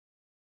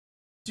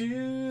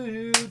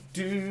Do,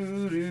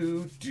 do,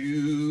 do,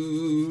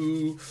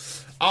 do.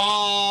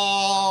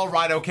 All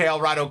right,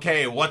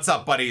 okay. What's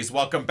up, buddies?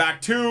 Welcome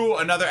back to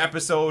another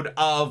episode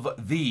of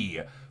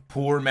the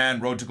Poor Man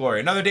Road to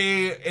Glory. Another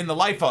day in the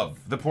life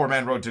of the Poor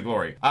Man Road to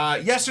Glory.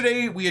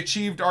 Yesterday, we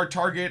achieved our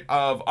target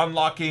of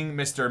unlocking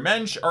Mr.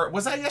 Mensch. Or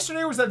was that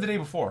yesterday or was that the day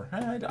before?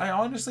 I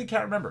honestly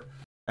can't remember.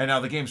 And now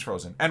the game's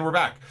frozen. And we're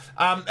back.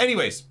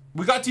 Anyways,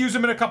 we got to use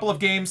him in a couple of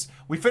games.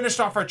 We finished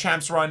off our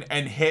champs run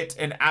and hit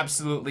an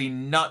absolutely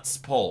nuts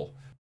pull.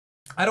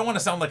 I don't want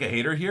to sound like a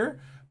hater here,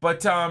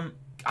 but I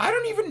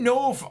don't even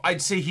know if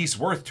I'd say he's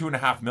worth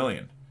 2.5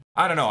 million.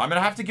 I don't know. I'm going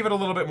to have to give it a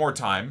little bit more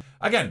time.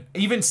 Again,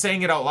 even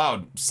saying it out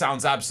loud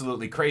sounds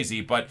absolutely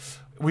crazy, but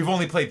we've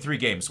only played 3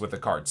 games with the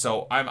card.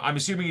 So I'm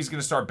assuming he's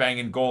going to start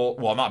banging goal.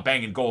 Well, not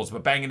banging goals,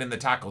 but banging in the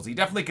tackles. He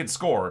definitely can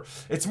score.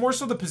 It's more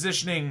so the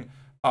positioning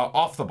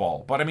off the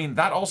ball. But I mean,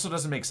 that also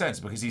doesn't make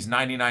sense because he's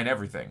 99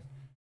 everything.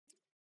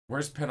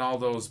 Where's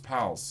Pinaldo's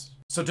pals?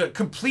 So to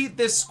complete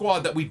this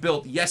squad that we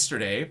built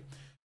yesterday,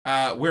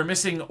 we're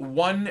missing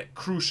one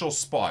crucial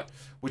spot,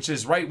 which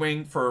is right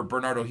wing for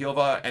Bernardo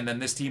Silva, and then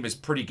this team is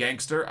pretty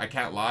gangster, I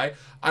can't lie.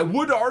 I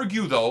would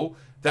argue, though,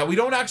 that we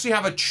don't actually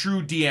have a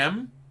true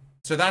DM,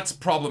 so that's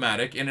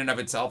problematic in and of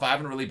itself. I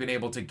haven't really been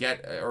able to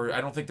get, or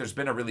I don't think there's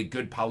been a really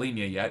good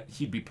Paulinho yet.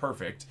 He'd be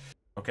perfect.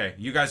 Okay,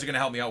 you guys are going to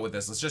help me out with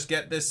this. Let's just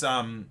get this,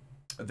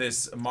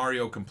 this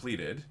Mario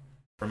completed.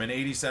 From an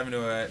 87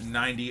 to a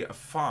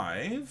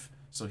 95.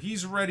 So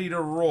he's ready to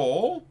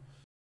roll.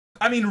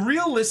 I mean,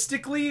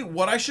 realistically,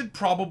 what I should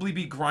probably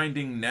be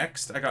grinding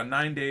next, I got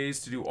 9 days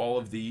to do all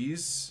of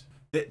these.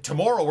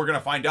 Tomorrow, we're going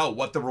to find out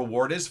what the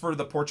reward is for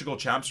the Portugal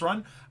Champs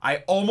run. I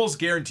almost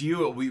guarantee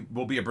you it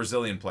will be a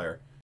Brazilian player.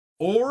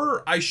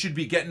 Or I should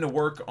be getting to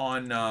work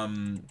on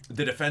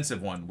the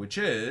defensive one, which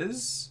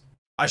is...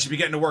 I should be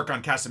getting to work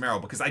on Casemiro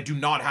because I do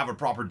not have a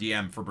proper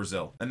DM for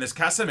Brazil. And this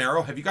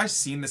Casemiro, have you guys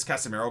seen this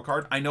Casemiro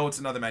card? I know it's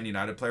another Man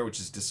United player, which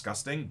is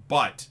disgusting,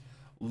 but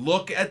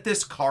look at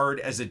this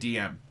card as a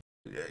DM.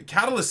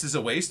 Catalyst is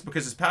a waste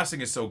because his passing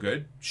is so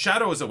good.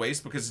 Shadow is a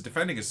waste because his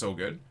defending is so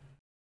good.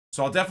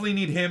 So I'll definitely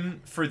need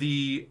him for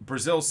the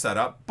Brazil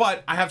setup,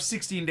 but I have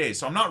 16 days,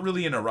 so I'm not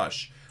really in a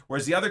rush.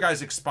 Whereas the other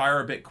guys expire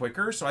a bit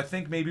quicker, so I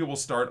think maybe we'll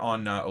start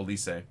on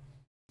Olise.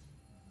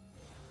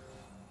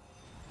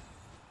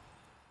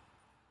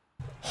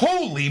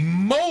 Holy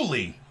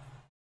moly!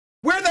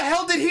 Where the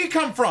hell did he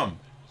come from?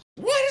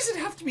 Why does it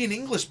have to be an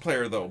English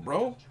player though,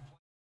 bro?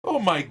 Oh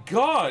my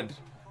god.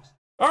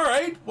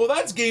 Alright, well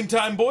that's game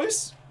time,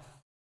 boys.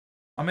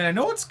 I mean, I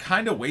know it's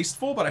kind of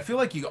wasteful, but I feel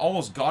like you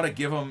almost gotta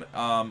give him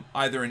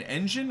either an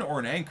engine or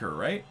an anchor,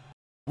 right?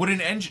 Would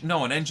an engine...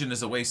 No, an engine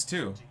is a waste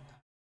too.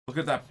 Look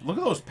at that. Look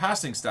at those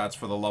passing stats,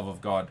 for the love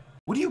of God.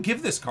 What do you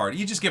give this card?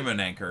 You just give him an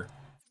anchor.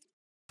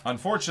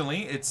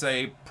 Unfortunately, it's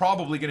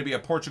probably going to be a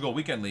Portugal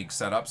Weekend League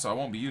setup, so I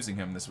won't be using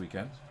him this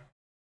weekend.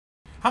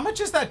 How much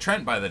is that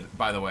Trent, by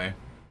the way?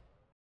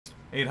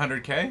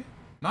 800k?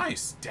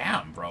 Nice.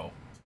 Damn, bro.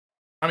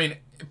 I mean,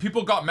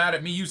 people got mad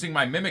at me using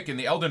my Mimic in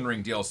the Elden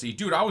Ring DLC.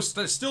 Dude, I was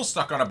still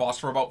stuck on a boss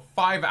for about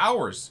 5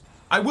 hours.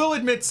 I will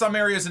admit some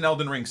areas in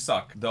Elden Ring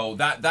suck, though.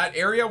 That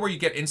area where you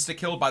get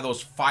insta-killed by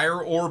those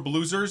fire orb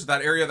losers,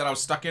 that area that I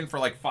was stuck in for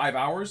like 5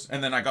 hours,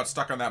 and then I got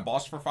stuck on that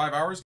boss for 5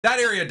 hours, that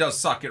area does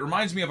suck. It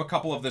reminds me of a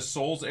couple of the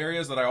Souls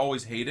areas that I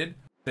always hated.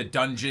 The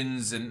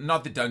dungeons, and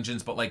not the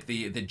dungeons, but like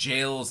the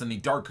jails and the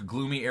dark,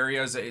 gloomy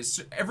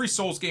areas. Every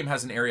Souls game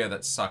has an area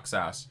that sucks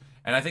ass,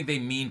 and I think they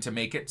mean to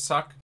make it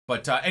suck.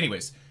 But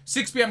anyways,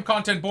 6 p.m.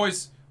 content,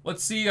 boys.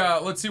 Let's see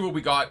what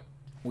we got.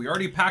 We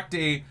already packed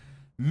a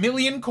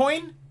 1,000,000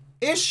 coin.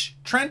 Ish,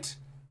 Trent,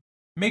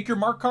 make your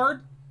mark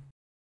card.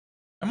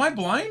 Am I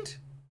blind?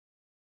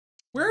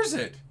 Where is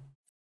it?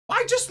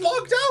 I just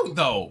logged out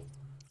though.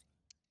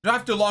 Do I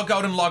have to log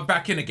out and log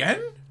back in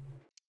again?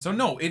 So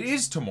no, it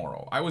is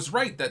tomorrow. I was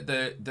right that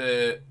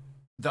the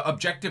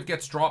objective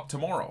gets dropped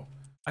tomorrow.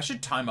 I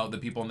should time out the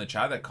people in the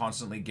chat that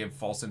constantly give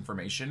false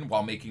information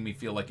while making me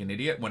feel like an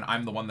idiot when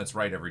I'm the one that's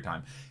right every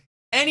time.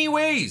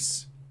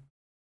 Anyways,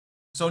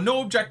 so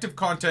no objective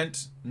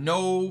content,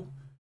 no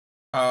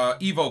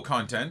Evo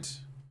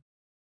content.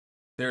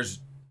 There's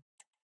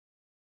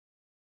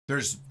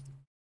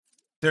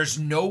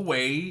no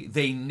way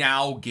they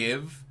now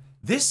give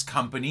this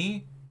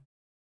company.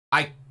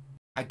 I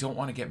don't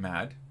want to get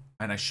mad,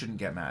 and I shouldn't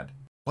get mad,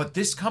 but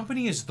this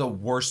company is the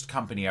worst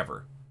company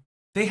ever.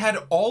 They had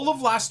all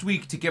of last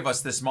week to give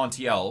us this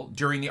Montiel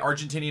during the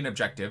Argentinian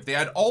objective. They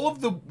had all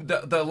of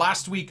the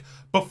last week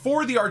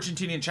before the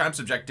Argentinian Champs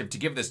objective to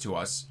give this to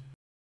us,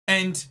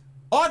 and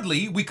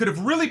oddly, we could have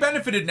really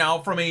benefited now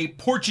from a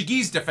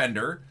Portuguese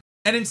defender,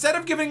 and instead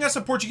of giving us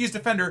a Portuguese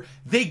defender,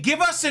 they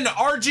give us an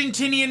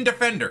Argentinian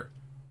defender.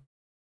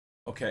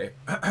 Okay,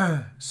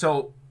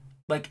 so,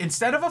 like,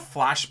 instead of a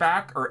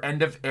flashback or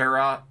end of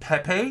era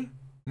Pepe,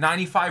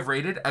 95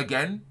 rated,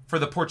 again, for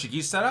the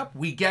Portuguese setup,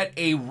 we get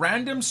a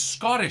random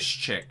Scottish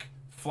chick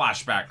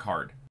flashback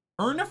card.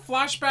 Earn a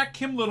flashback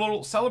Kim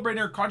Little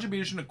celebrating her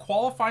contribution to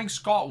qualifying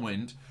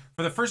Scotland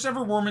for the first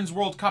ever Women's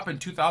World Cup in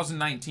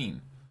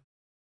 2019.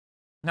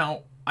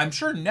 Now, I'm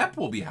sure Nep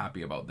will be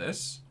happy about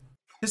this.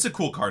 This is a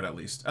cool card, at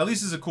least. At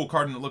least it's a cool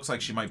card, and it looks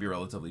like she might be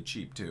relatively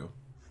cheap, too.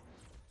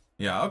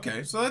 Yeah,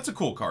 okay. So that's a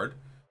cool card.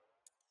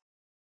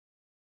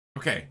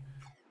 Okay.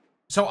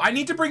 So I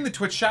need to bring the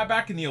Twitch chat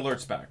back and the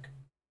alerts back.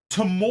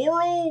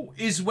 Tomorrow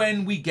is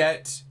when we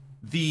get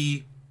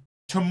the...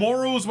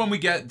 Tomorrow's when we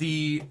get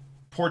the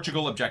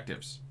Portugal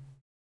objectives.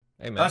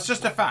 Amen. That's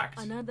just a fact.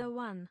 Another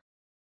one.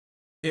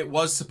 It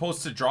was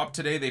supposed to drop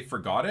today. They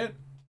forgot it.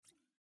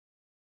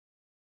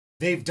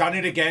 They've done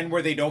it again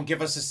where they don't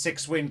give us a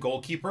 6-win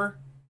goalkeeper.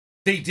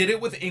 They did it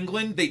with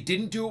England. They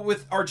didn't do it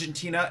with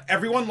Argentina.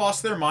 Everyone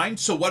lost their mind.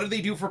 So what do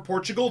they do for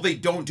Portugal? They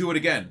don't do it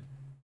again.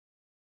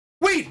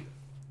 Wait!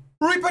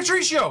 Rui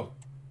Patricio!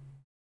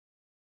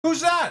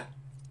 Who's that?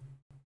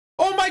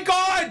 Oh my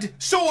god!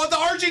 So the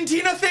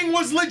Argentina thing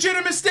was legit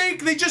a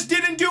mistake. They just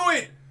didn't do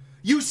it.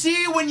 You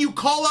see, when you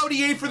call out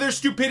EA for their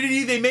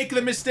stupidity, they make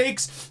the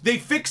mistakes. They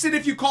fix it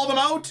if you call them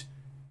out.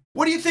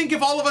 What do you think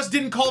if all of us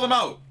didn't call them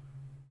out?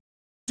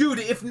 Dude,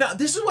 if not,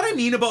 this is what I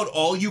mean about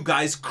all you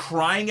guys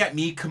crying at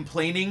me,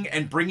 complaining,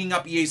 and bringing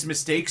up EA's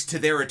mistakes to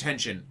their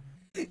attention.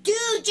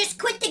 Dude, just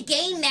quit the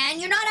game, man.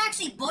 You're not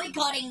actually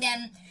boycotting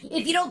them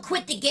if you don't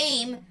quit the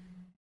game.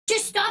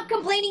 Just stop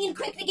complaining and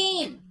quit the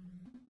game.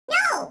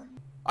 No!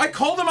 I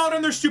called them out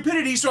on their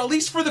stupidity, so at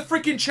least for the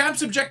freaking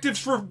champs objectives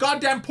for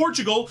goddamn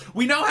Portugal,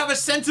 we now have a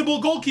sensible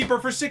goalkeeper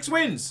for 6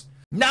 wins.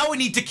 Now we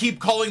need to keep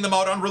calling them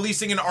out on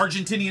releasing an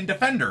Argentinian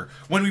defender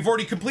when we've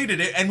already completed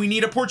it and we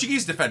need a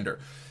Portuguese defender.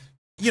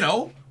 You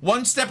know,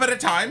 one step at a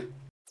time.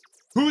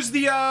 Who's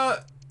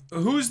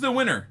the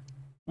winner?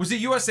 Was it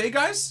USA,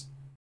 guys?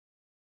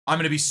 I'm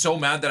gonna be so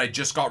mad that I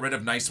just got rid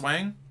of Nice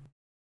Wang.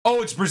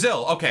 Oh, it's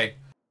Brazil. Okay.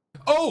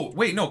 Oh,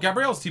 wait, no,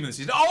 Gabrielle's team of the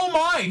season. Oh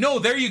my, no,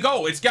 there you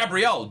go. It's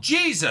Gabrielle.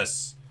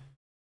 Jesus.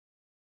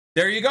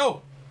 There you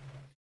go.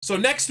 So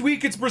next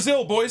week it's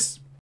Brazil, boys.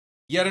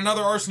 Yet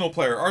another Arsenal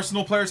player.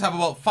 Arsenal players have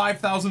about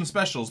 5,000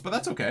 specials, but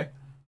that's okay.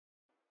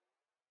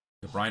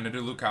 De Bruyne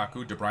to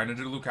Lukaku, De Bruyne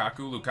to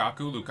Lukaku,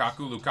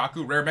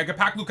 Lukaku, rare mega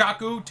pack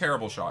Lukaku.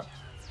 Terrible shot.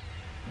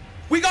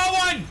 We got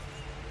one!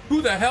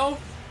 Who the hell?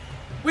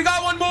 We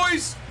got one,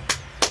 boys!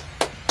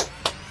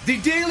 The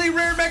daily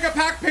rare mega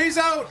pack pays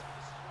out!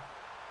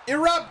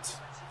 Erupt!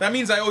 That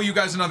means I owe you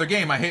guys another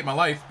game. I hate my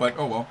life, but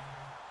oh well.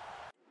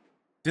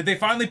 Did they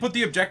finally put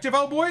the objective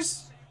out,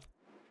 boys?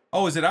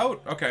 Oh, is it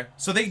out? Okay.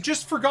 So they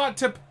just forgot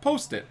to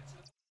post it.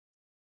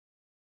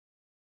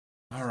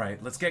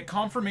 Alright, let's get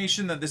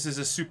confirmation that this is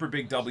a super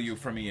big W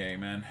from EA,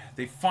 man.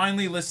 They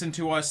finally listened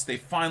to us. They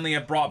finally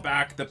have brought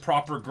back the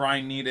proper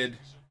grind needed.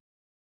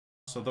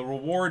 So the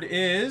reward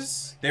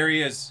is... There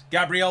he is.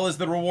 Gabriel is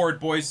the reward,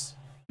 boys.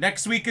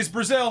 Next week is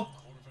Brazil.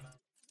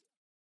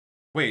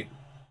 Wait.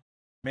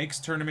 Makes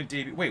tournament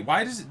debut. Wait,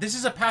 why does it... This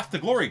is a Path to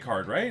Glory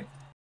card, right?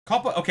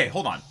 Copa... Okay,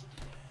 hold on.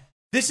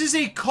 This is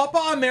a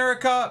Copa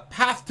America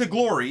Path to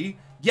Glory,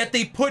 yet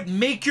they put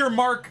Make Your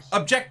Mark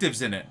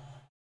objectives in it.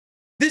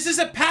 This is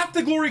a Path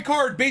to Glory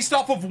card based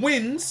off of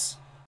wins,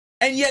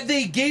 and yet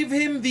they gave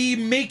him the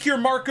Make Your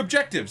Mark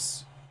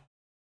objectives.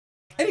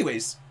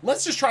 Anyways,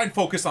 let's just try and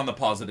focus on the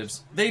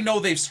positives. They know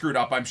they've screwed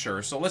up, I'm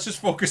sure, so let's just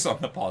focus on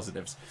the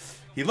positives.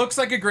 He looks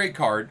like a great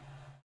card.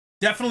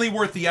 Definitely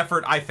worth the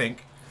effort, I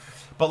think.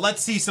 But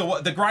let's see, so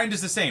what, the grind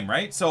is the same,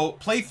 right? So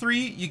play 3,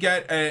 you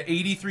get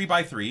 83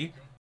 by 3.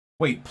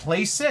 Wait,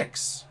 play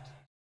 6.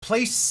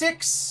 Play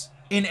 6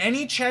 in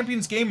any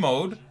Champions game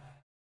mode.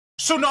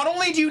 So not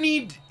only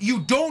do you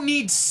don't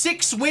need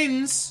 6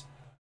 wins,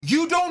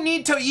 you don't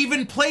need to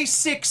even play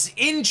 6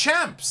 in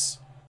champs.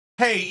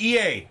 Hey,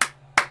 EA.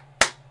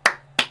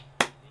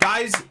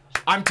 Guys,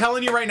 I'm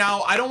telling you right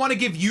now, I don't want to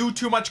give you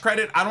too much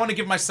credit. I don't want to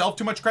give myself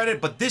too much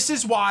credit, but this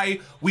is why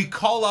we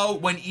call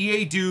out when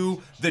EA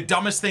do the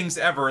dumbest things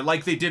ever,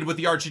 like they did with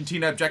the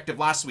Argentina objective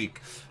last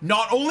week.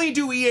 Not only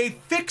do EA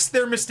fix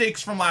their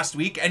mistakes from last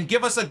week and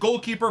give us a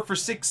goalkeeper for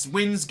 6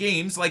 wins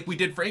games like we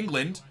did for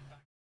England,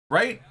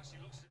 right?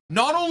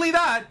 Not only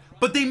that,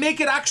 but they make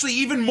it actually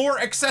even more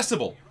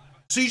accessible.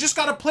 So you just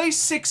got to play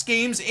 6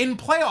 games in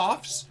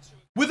playoffs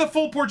with a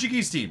full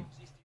Portuguese team.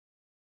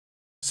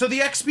 So the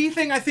XP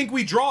thing, I think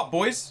we drop,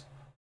 boys.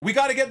 We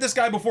got to get this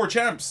guy before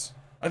champs.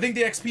 I think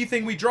the XP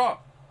thing we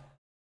drop.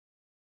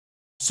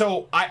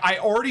 So I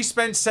already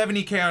spent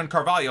 70k on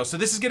Carvalho. So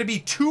this is going to be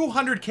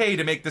 200k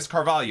to make this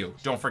Carvalho.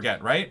 Don't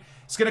forget, right?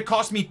 It's going to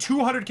cost me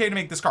 200k to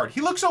make this card.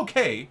 He looks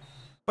okay,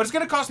 but it's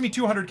going to cost me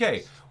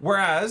 200k.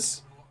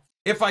 Whereas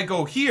if I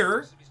go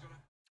here,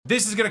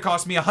 this is going to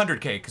cost me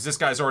 100k because this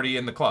guy's already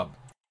in the club.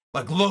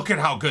 Like, look at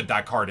how good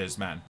that card is,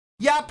 man.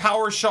 Yeah,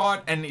 power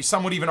shot, and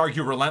some would even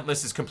argue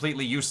relentless is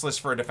completely useless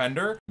for a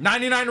defender.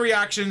 99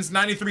 reactions,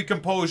 93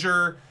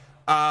 composure.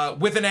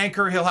 With an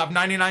anchor, he'll have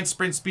 99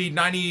 sprint speed,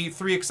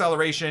 93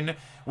 acceleration.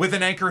 With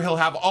an anchor, he'll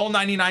have all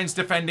 99s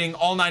defending,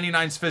 all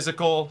 99s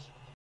physical.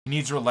 He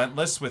needs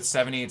relentless with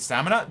 78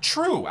 stamina.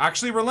 True,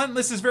 actually,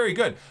 relentless is very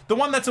good. The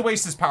one that's a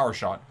waste is power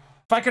shot.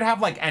 If I could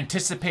have like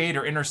anticipate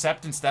or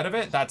intercept instead of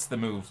it, that's the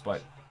move,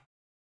 but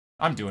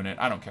I'm doing it.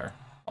 I don't care.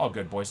 All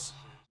good, boys.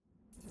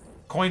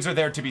 Coins are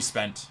there to be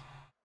spent.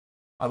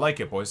 I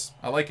like it, boys.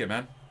 I like it,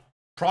 man.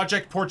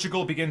 Project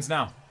Portugal begins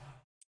now.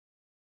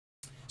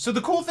 So the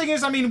cool thing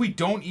is, I mean, we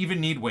don't even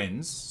need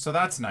wins, so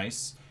that's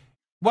nice.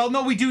 Well,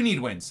 no, we do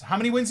need wins. How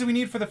many wins do we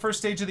need for the first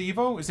stage of the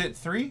Evo? Is it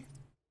 3?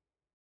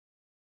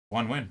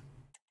 1 win.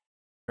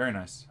 Very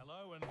nice.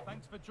 Hello and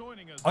thanks for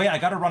joining us. Oh yeah, I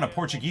gotta run a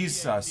Portuguese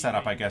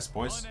setup, I guess,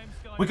 boys.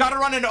 We gotta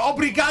run an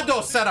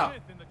Obrigado setup!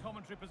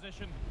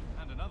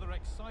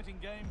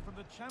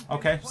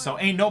 Okay, so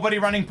ain't nobody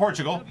running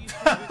Portugal.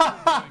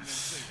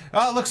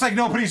 Well, it looks like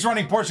nobody's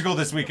running Portugal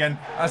this weekend.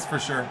 That's for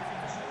sure.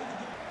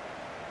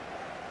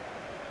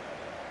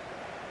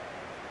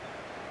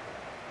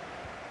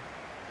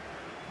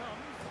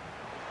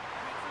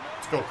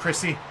 Let's go,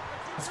 Chrissy.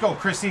 Let's go,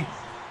 Chrissy.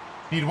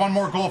 Need one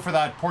more goal for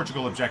that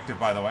Portugal objective,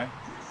 by the way.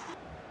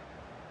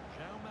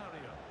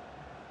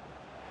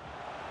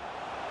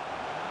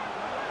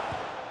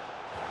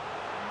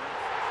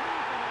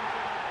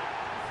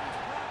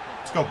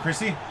 Let's go,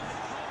 Chrissy.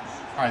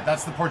 Alright,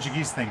 that's the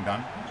Portuguese thing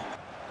done.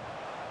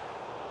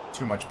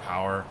 Too much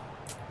power.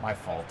 My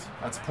fault.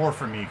 That's poor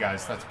for me,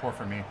 guys. That's poor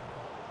for me.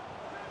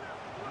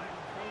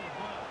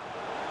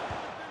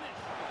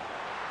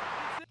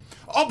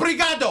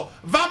 Obrigado!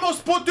 Vamos,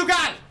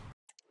 Portugal!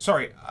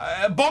 Sorry.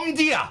 Bom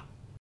dia!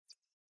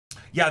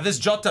 Yeah, this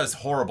Jota is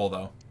horrible,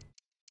 though.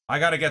 I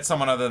gotta get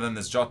someone other than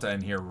this Jota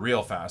in here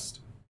real fast.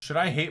 Should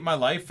I hate my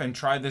life and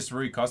try this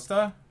Rui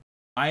Costa?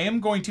 I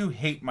am going to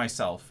hate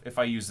myself if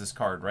I use this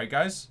card, right,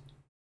 guys?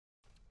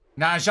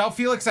 Now, João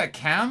Felix at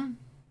cam.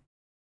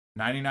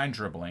 99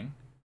 dribbling.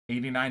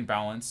 89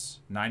 balance.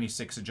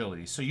 96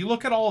 agility. So you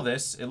look at all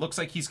this, it looks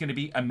like he's going to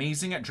be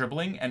amazing at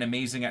dribbling and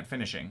amazing at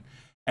finishing.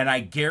 And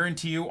I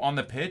guarantee you on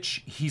the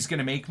pitch, he's going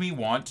to make me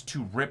want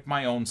to rip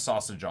my own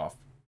sausage off.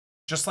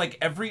 Just like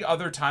every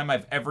other time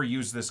I've ever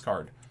used this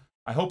card.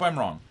 I hope I'm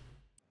wrong.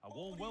 A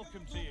warm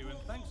welcome to you and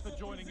thanks for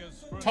joining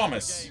us for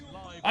Thomas.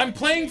 I'm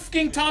playing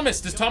King Thomas.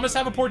 Does Thomas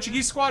have a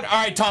Portuguese squad?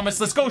 All right, Thomas,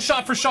 let's go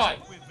shot for shot.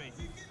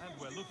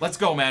 Let's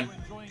go, man.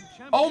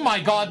 Oh my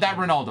God, that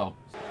Ronaldo.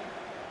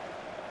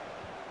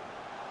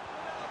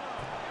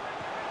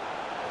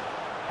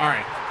 All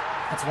right,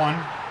 that's one.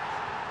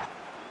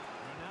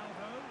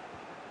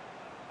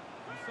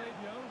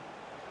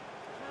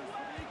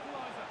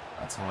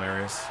 That's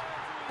hilarious.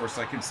 Of course,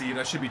 I concede.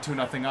 I should be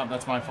 2-0 up.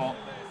 That's my fault.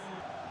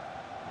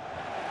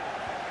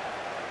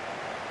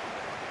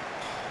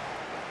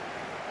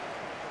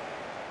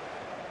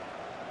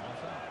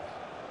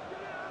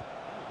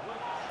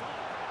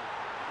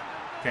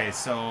 Okay,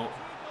 so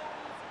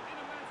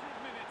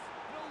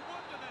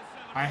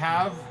I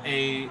have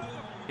a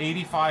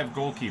 85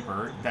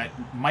 goalkeeper that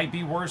might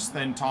be worse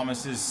than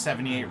Thomas's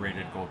 78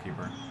 rated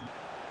goalkeeper.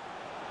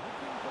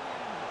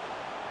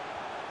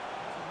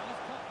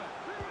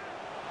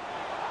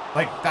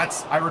 Like,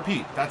 I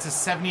repeat, that's a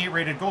 78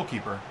 rated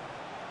goalkeeper.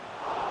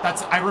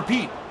 I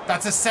repeat,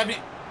 that's a 70.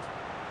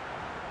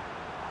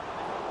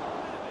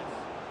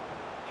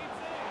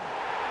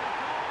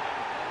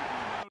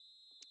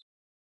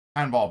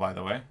 Handball, by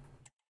the way.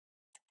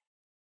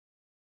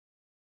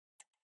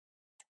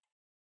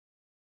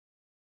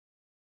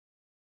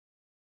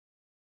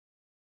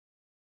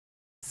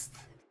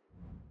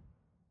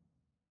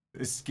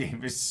 This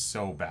game is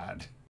so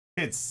bad.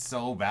 It's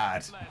so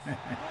bad.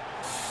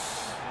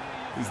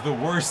 It's the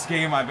worst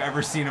game I've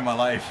ever seen in my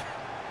life.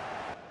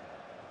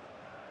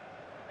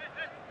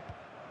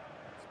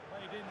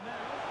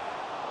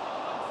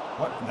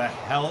 What the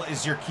hell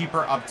is your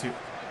keeper up to?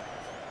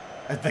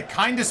 The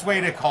kindest way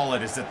to call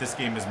it is that this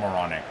game is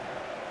moronic.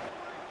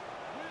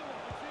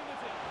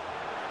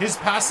 His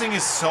passing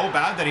is so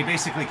bad that he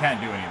basically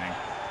can't do anything.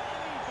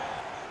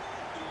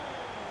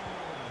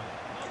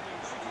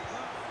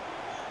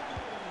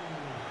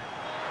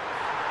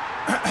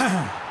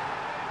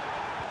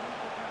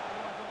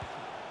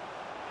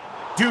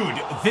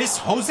 Dude, this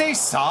Jose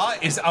Sa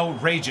is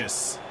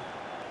outrageous.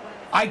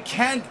 I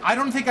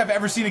don't think I've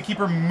ever seen a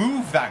keeper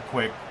move that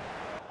quick.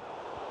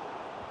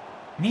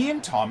 Me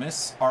and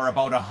Thomas are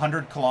about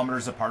 100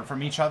 kilometers apart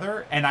from each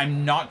other, and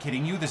I'm not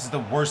kidding you, this is the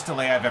worst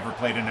delay I've ever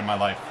played in my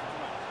life.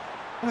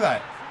 Look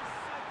at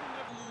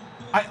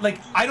that.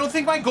 I don't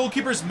think my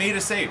goalkeeper's made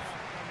a save.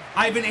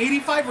 I have an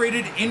 85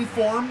 rated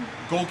in-form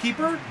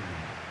goalkeeper,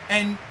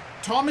 and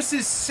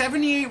Thomas's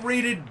 78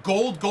 rated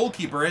gold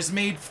goalkeeper has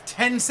made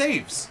 10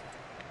 saves.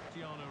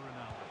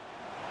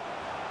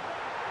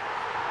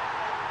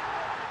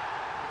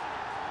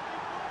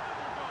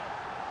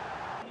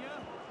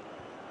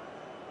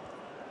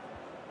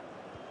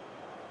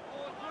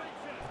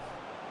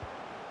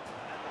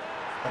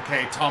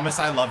 Okay, Thomas,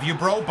 I love you,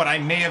 bro, but I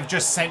may have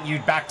just sent you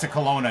back to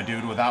Kelowna,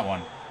 dude, with that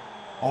one.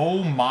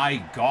 Oh my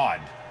God.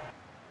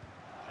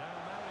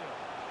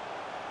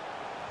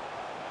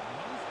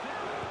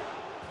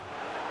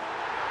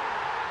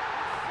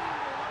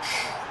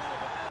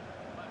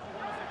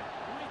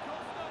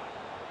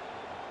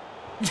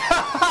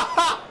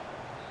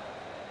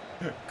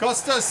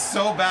 Costa's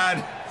so bad.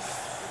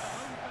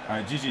 All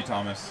right, GG,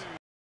 Thomas.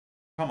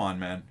 Come on,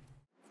 man.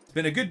 It's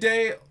been a good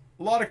day.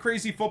 A lot of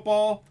crazy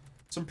football.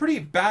 Some pretty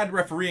bad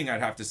refereeing,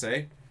 I'd have to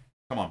say.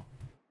 Come on.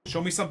 Show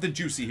me something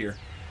juicy here.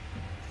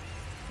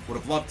 Would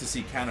have loved to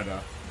see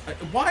Canada.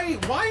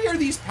 Why are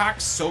these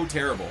packs so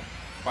terrible,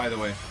 by the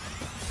way?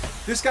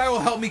 This guy will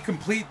help me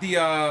complete the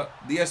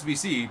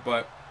SBC,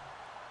 but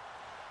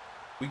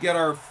we get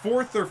our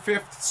 4th or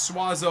 5th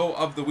Swazo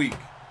of the week.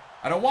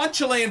 I don't want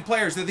Chilean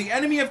players. They're the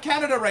enemy of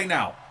Canada right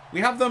now.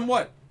 We have them,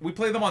 what? We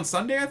play them on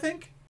Sunday, I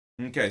think?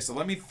 Okay, so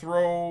let me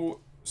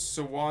throw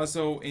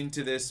Swazo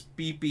into this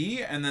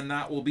BP, and then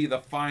that will be the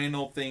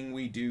final thing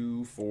we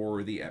do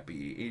for the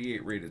Epi.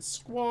 88 rated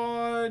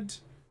squad.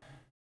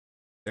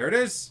 There it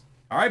is.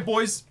 All right,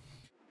 boys.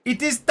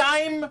 It is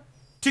time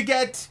to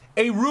get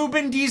a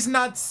Ruben D's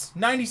Nuts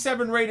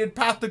 97 rated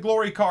Path to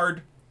Glory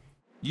card.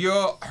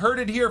 You heard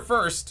it here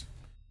first.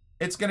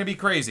 It's going to be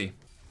crazy.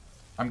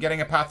 I'm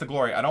getting a Path to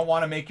Glory. I don't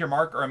want to make your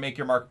mark or a make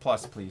your mark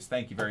plus, please.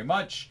 Thank you very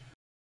much.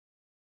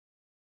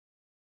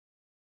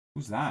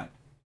 Who's that?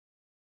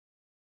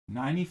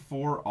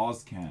 94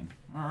 Ozcan.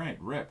 All right,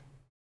 rip.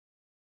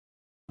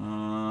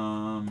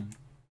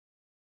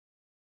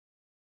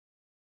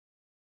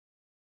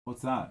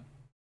 What's that?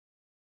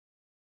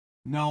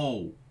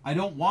 No, I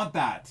don't want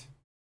that.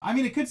 I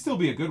mean, it could still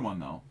be a good one,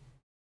 though.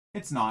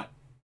 It's not.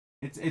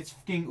 It's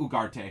fucking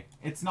Ugarte.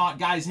 It's not,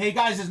 guys. Hey,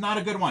 guys, it's not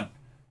a good one.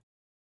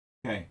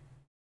 Okay.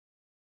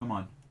 Come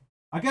on.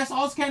 I guess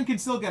Ozcan can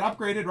still get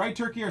upgraded, right?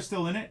 Turkey are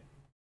still in it.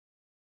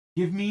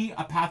 Give me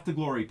a Path to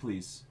Glory,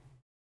 please.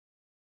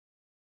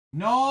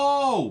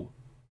 No!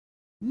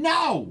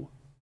 No!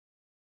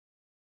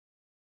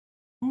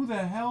 Who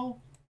the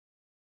hell?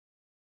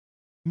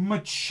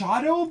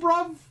 Machado,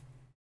 bruv?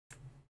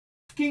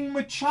 Fucking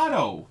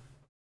Machado.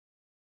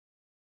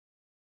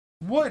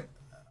 What?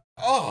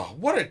 Oh,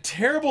 what a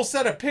terrible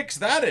set of picks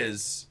that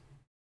is.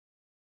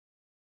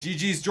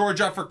 GG's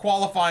Georgia for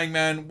qualifying,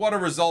 man. What a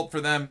result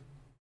for them.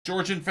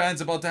 Georgian fans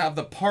about to have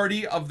the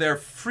party of their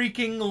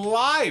freaking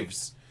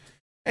lives.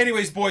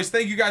 Anyways, boys,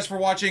 thank you guys for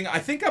watching. I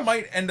think I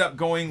might end up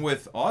going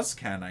with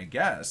Ozcan, I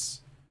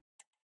guess.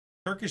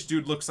 Turkish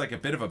dude looks like a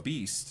bit of a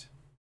beast.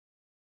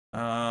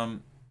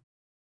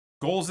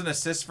 Goals and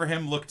assists for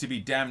him look to be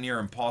damn near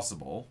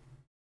impossible.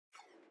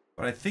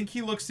 But I think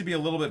he looks to be a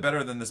little bit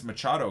better than this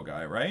Machado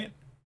guy, right?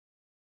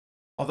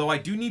 Although I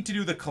do need to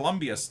do the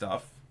Colombia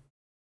stuff.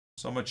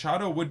 So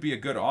Machado would be a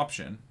good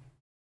option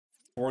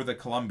for the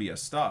Colombia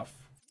stuff.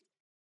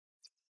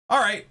 All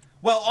right.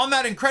 Well, on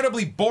that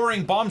incredibly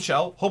boring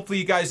bombshell, hopefully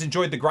you guys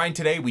enjoyed the grind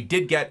today. We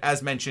did get,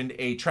 as mentioned,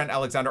 a Trent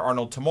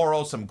Alexander-Arnold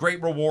tomorrow, some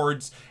great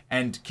rewards,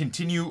 and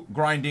continue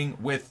grinding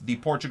with the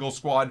Portugal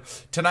squad.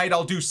 Tonight,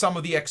 I'll do some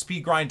of the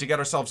XP grind to get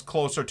ourselves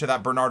closer to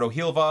that Bernardo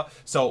Silva.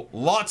 So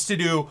lots to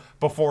do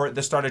before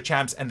the start of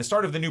Champs and the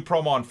start of the new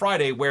promo on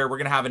Friday, where we're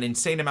going to have an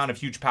insane amount of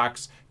huge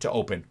packs to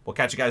open. We'll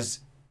catch you guys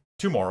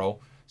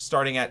tomorrow,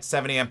 starting at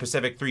 7 a.m.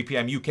 Pacific, 3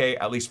 p.m.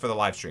 UK, at least for the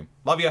live stream.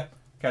 Love ya.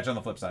 Catch you on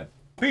the flip side.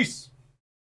 Peace.